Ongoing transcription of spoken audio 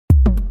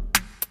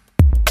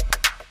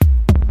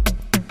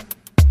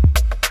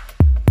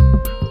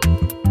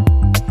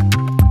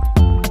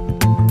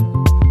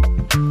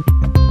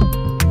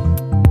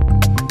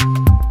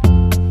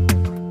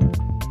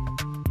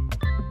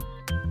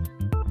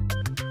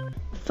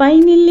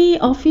Finally,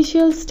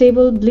 official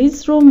stable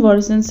Bliss ROM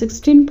version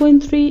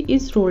 16.3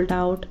 is rolled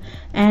out,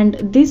 and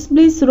this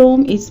Bliss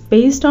ROM is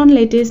based on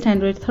latest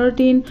Android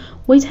 13,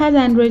 which has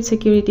Android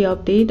security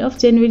update of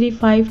January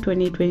 5,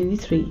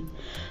 2023.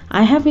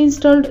 I have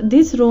installed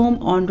this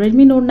ROM on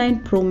Redmi Note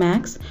 9 Pro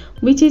Max,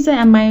 which is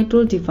a MI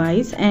tool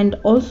device, and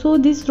also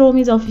this ROM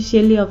is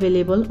officially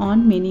available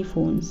on many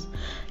phones.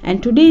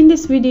 And today in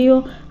this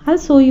video, I'll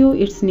show you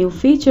its new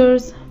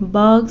features,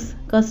 bugs,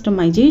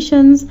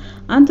 customizations,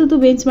 AnTuTu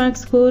benchmark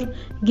score,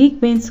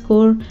 Geekbench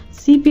score,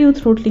 CPU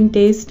throttling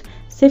test,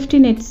 safety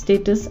net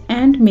status,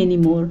 and many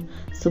more.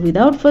 So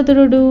without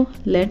further ado,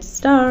 let's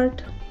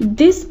start.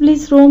 This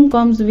Bliss ROM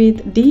comes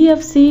with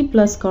DFC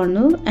plus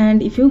kernel,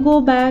 and if you go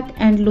back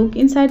and look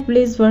inside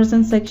Bliss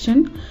version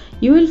section,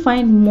 you will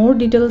find more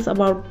details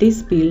about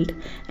this build.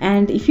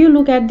 And if you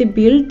look at the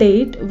build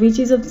date, which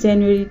is of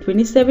January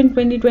 27,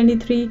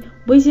 2023,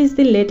 which is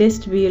the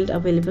latest build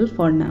available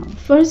for now.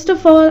 First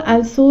of all,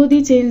 I'll show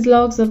the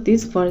changelogs of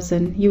this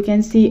version. You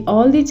can see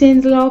all the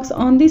changelogs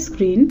on the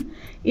screen.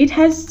 It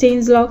has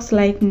changelogs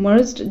like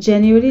merged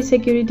January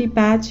security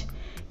patch,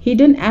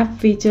 hidden app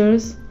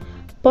features,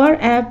 per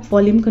app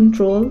volume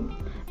control,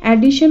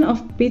 addition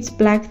of pitch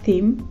black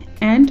theme,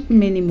 and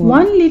many more.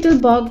 One little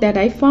bug that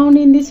I found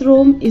in this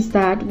ROM is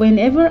that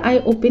whenever I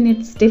open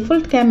its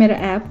default camera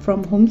app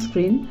from home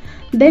screen,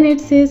 then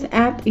it says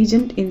app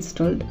isn't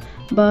installed,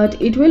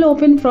 but it will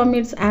open from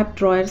its app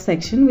drawer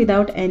section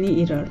without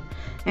any error.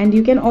 And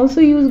you can also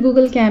use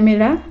Google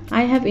Camera.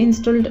 I have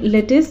installed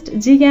latest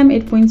Gcam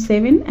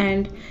 8.7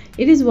 and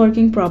it is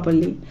working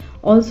properly.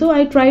 Also,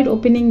 I tried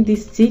opening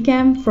this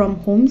Gcam from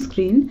home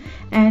screen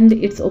and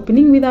it's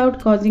opening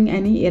without causing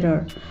any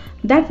error.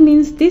 That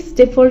means this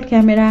default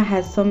camera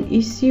has some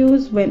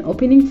issues when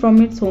opening from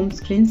its home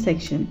screen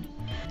section.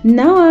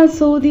 Now I'll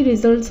show the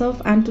results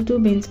of AnTuTu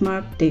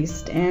benchmark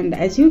test, and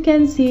as you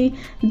can see,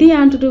 the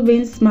AnTuTu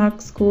benchmark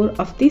score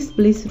of this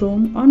Bliss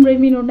ROM on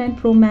Redmi Note 9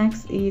 Pro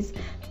Max is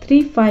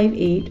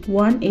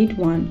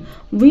 358181,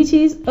 which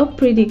is a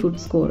pretty good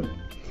score.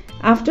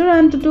 After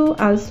AnTuTu,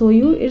 I'll show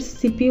you its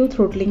CPU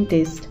throttling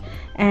test,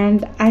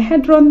 and I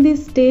had run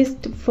this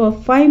test for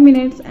 5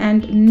 minutes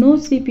and no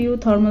CPU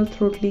thermal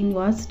throttling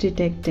was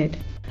detected.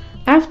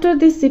 After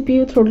this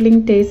CPU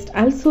throttling test,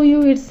 I'll show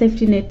you its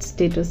safety net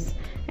status,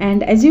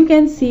 and as you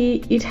can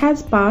see, it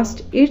has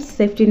passed its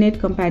safety net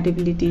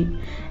compatibility.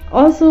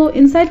 Also,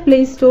 inside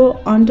Play Store,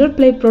 under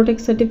Play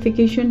Protect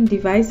certification,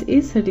 device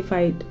is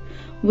certified,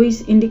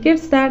 which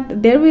indicates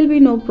that there will be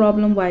no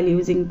problem while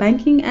using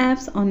banking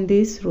apps on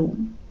this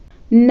ROM.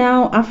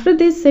 Now, after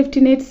this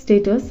safety net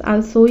status,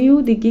 I'll show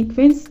you the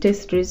Geekbench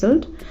test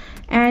result,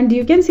 and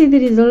you can see the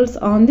results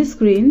on the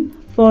screen.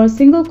 For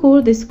single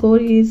core, the score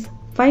is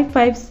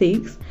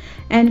 556,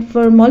 and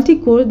for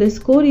multi-core, the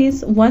score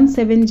is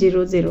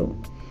 1700.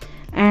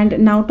 And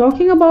now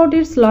talking about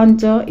its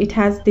launcher, it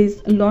has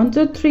this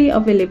Launcher 3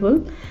 available,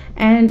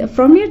 and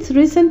from its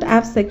recent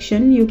app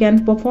section, you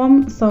can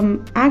perform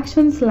some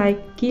actions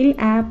like kill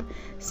app,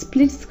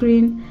 split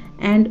screen,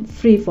 and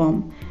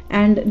freeform.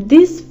 And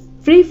this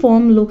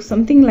freeform looks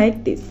something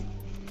like this.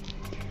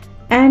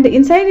 And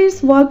inside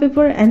its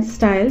wallpaper and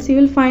styles, you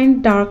will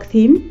find dark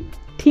theme,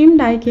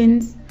 themed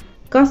icons,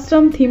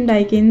 custom themed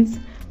icons,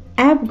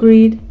 app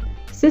grid,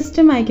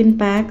 system icon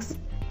packs,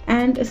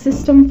 and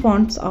system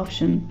fonts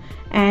option.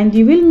 And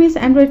you will miss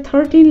Android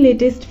 13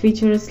 latest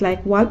features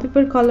like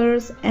wallpaper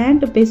colors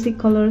and basic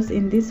colors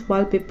in this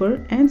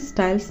wallpaper and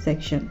styles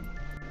section.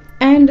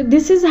 And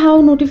this is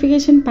how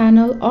notification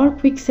panel or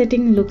quick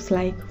setting looks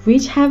like,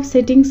 which have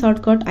setting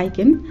shortcut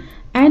icon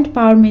and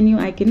power menu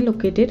icon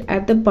located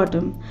at the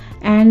bottom,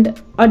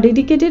 and a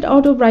dedicated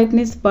auto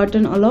brightness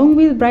button along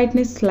with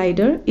brightness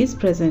slider is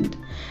present.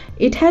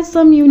 It has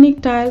some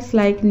unique tiles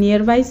like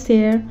nearby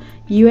share,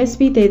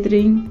 USB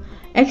tethering,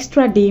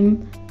 extra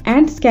dim,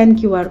 and scan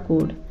QR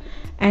code.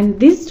 And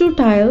these two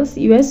tiles,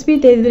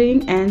 USB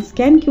tethering and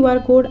scan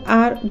QR code,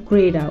 are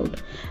grayed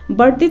out.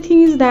 But the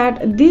thing is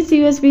that this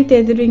USB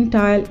tethering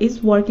tile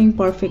is working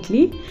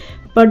perfectly,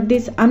 but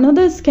this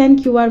another scan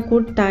QR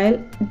code tile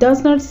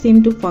does not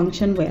seem to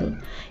function well.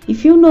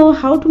 If you know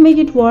how to make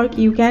it work,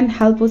 you can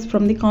help us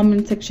from the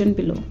comment section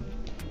below.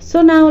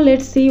 So now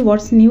let's see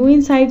what's new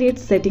inside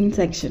its settings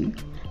section.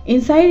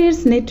 Inside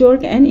its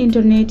network and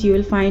internet, you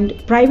will find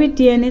private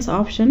DNS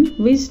option,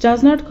 which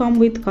does not come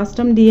with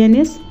custom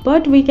DNS,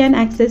 but we can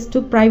access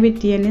to private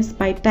DNS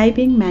by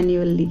typing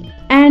manually.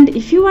 And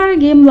if you are a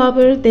game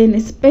lover, then a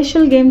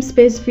special game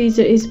space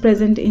feature is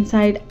present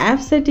inside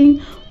app setting,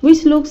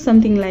 which looks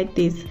something like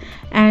this.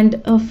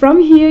 And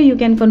from here you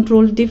can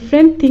control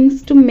different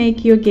things to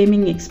make your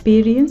gaming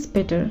experience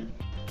better.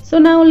 So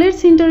now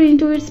let's enter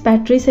into its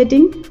battery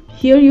setting.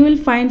 Here you will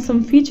find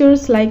some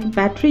features like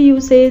battery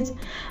usage,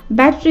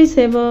 battery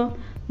saver,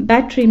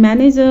 battery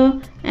manager,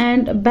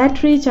 and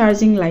battery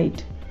charging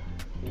light.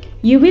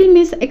 You will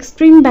miss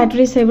extreme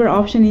battery saver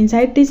option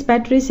inside this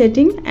battery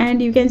setting,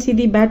 and you can see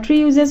the battery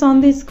uses on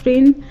the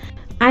screen.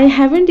 I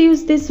haven't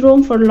used this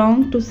ROM for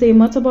long to say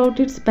much about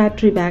its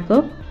battery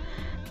backup.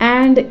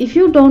 And if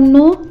you don't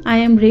know, I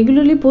am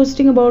regularly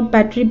posting about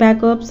battery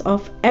backups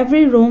of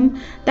every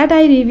ROM that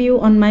I review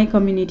on my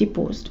community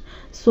post.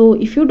 So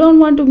if you don't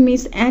want to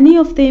miss any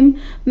of them,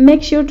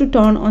 make sure to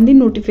turn on the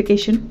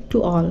notification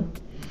to all.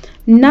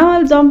 Now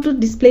I'll jump to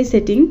display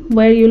setting,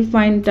 where you'll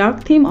find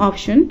dark theme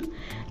option,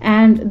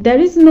 and there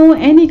is no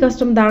any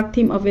custom dark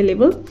theme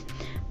available,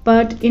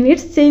 but in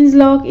its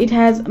changelog it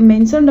has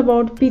mentioned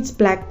about pitch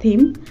black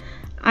theme.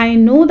 I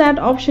know that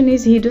option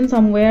is hidden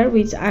somewhere,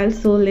 which I'll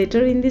show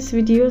later in this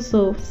video,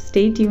 so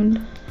stay tuned.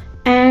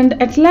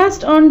 And at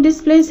last, on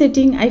display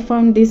setting, I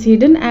found this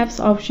hidden apps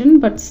option,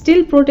 but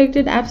still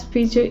protected apps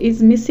feature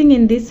is missing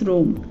in this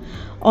ROM.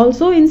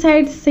 Also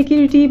inside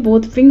security,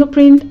 both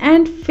fingerprint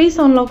and face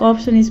unlock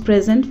option is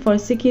present for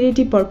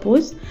security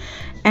purpose,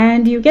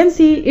 and you can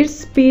see its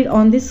speed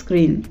on the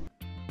screen.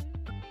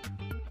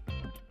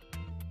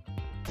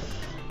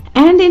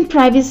 And in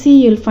privacy,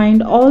 you'll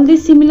find all the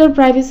similar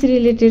privacy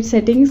related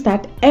settings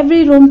that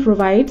every ROM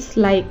provides,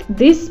 like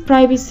this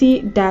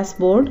privacy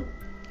dashboard,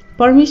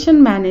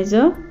 permission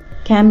manager,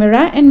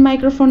 camera and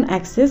microphone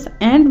access,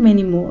 and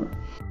many more.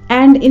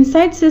 And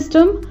inside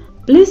system,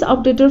 Bliss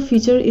updater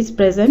feature is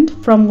present,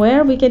 from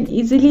where we can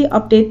easily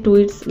update to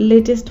its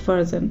latest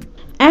version.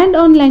 And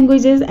on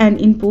languages and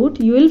input,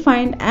 you will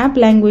find app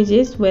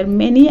languages where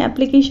many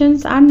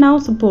applications are now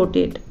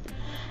supported.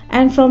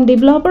 And from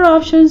developer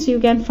options, you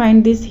can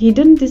find this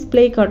hidden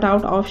display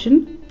cutout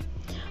option,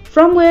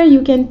 from where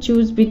you can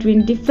choose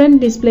between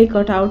different display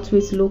cutouts,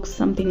 which looks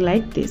something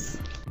like this.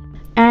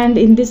 And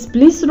in this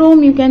Bliss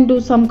ROM, you can do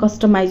some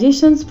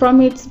customizations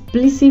from its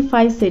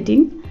Blissify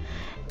setting,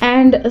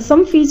 and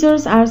some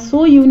features are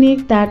so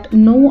unique that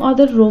no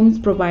other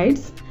ROMs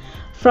provides.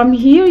 From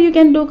here you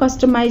can do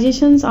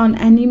customizations on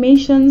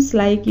animations,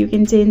 like you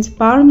can change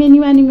power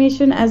menu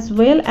animation as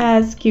well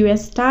as QS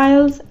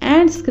styles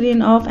and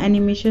screen off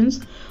animations,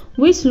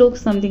 which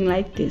looks something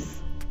like this.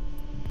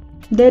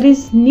 There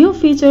is new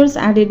features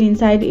added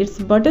inside its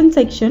button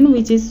section,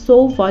 which is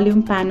show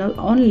volume panel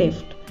on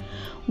left,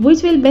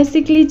 which will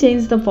basically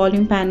change the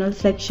volume panel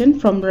selection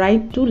from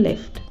right to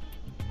left.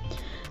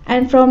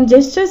 And from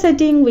gesture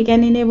setting, we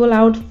can enable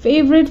our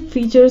favorite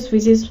features,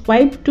 which is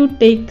swipe to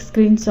take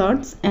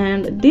screenshots,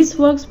 and this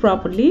works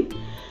properly,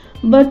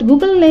 but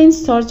Google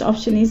Lens search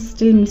option is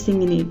still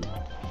missing in it.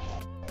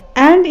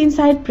 And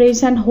inside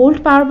press and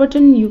hold power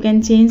button, you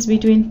can change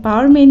between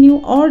power menu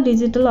or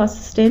digital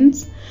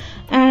assistants,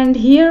 and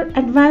here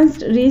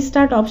advanced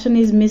restart option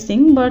is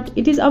missing, but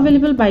it is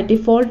available by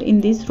default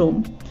in this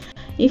ROM.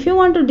 If you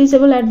want to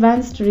disable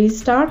advanced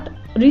restart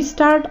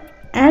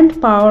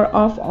and power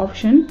off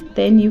option,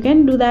 then you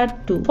can do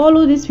that too.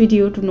 Follow this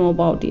video to know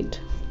about it.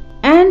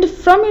 And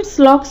from its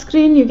lock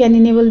screen, you can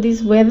enable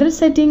this weather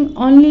setting.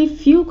 Only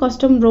few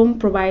custom ROM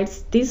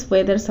provides this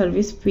weather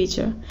service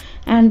feature,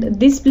 and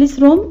this Bliss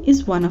ROM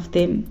is one of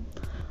them.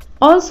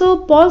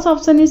 Also, pulse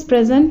option is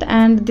present,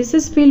 and this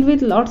is filled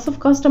with lots of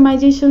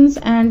customizations,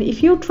 and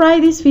if you try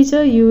this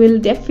feature, you will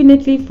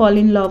definitely fall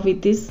in love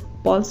with this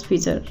pulse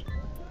feature.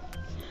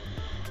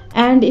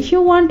 And if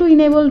you want to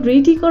enable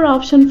reticker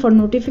option for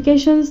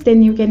notifications,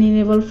 then you can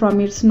enable from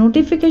its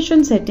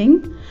notification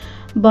setting,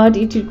 but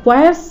it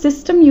requires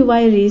system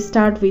UI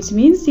restart, which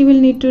means you will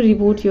need to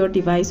reboot your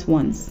device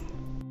once.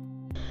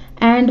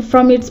 And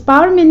from its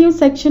power menu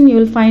section, you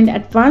will find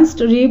advanced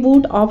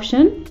reboot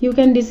option. You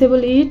can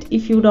disable it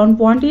if you don't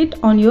want it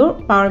on your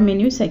power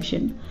menu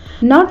section.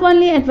 Not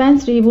only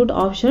advanced reboot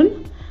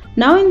option,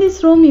 now in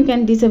this ROM you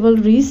can disable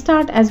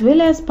restart as well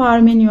as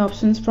power menu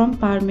options from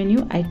power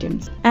menu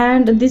items.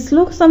 And this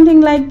looks something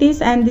like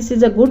this, and this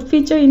is a good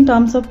feature in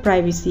terms of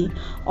privacy.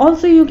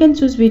 Also, you can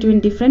choose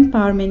between different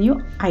power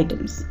menu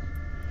items.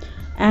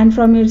 And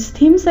from its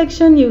theme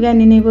section, you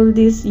can enable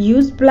this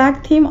use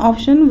black theme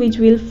option, which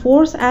will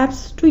force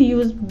apps to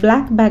use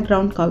black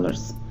background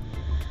colors.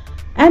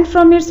 And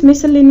from its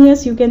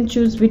miscellaneous, you can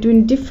choose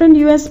between different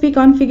USB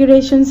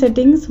configuration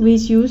settings,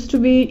 which used to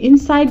be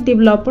inside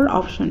developer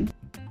option.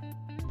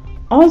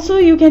 Also,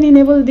 you can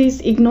enable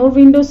this ignore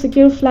window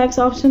secure flags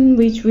option,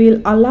 which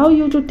will allow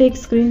you to take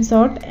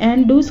screenshot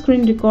and do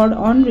screen record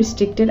on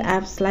restricted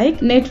apps like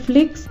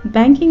Netflix,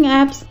 banking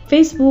apps,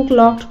 Facebook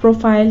locked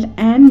profile,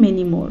 and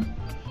many more.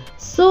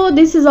 So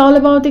this is all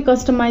about the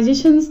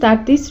customizations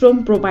that this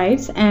ROM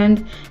provides,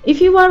 and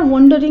if you are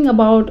wondering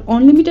about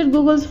unlimited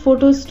Google's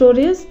photo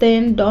storage,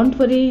 then don't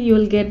worry, you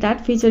will get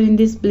that feature in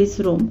this Bliss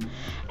ROM,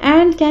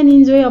 and can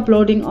enjoy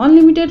uploading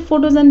unlimited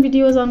photos and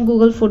videos on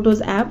Google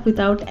Photos app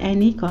without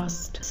any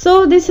cost.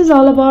 So this is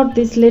all about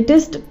this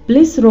latest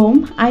Bliss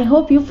ROM. I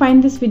hope you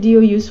find this video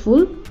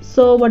useful.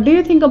 So what do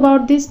you think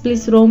about this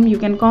Bliss ROM? You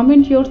can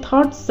comment your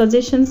thoughts,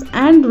 suggestions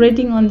and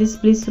rating on this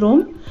Bliss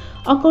ROM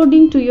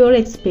according to your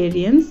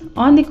experience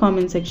on the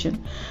comment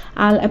section.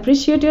 I'll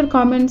appreciate your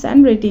comments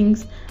and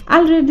ratings.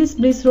 I'll rate this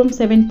Bliss ROM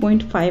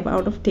 7.5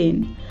 out of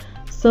 10.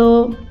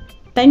 So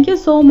thank you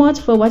so much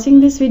for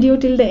watching this video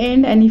till the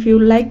end, and if you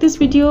like this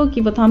video,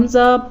 give a thumbs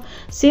up,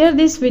 share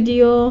this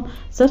video,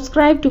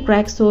 subscribe to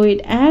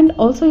Craxoid, and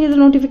also hit the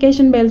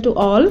notification bell to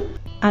all.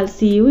 I'll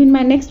see you in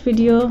my next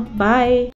video. Bye.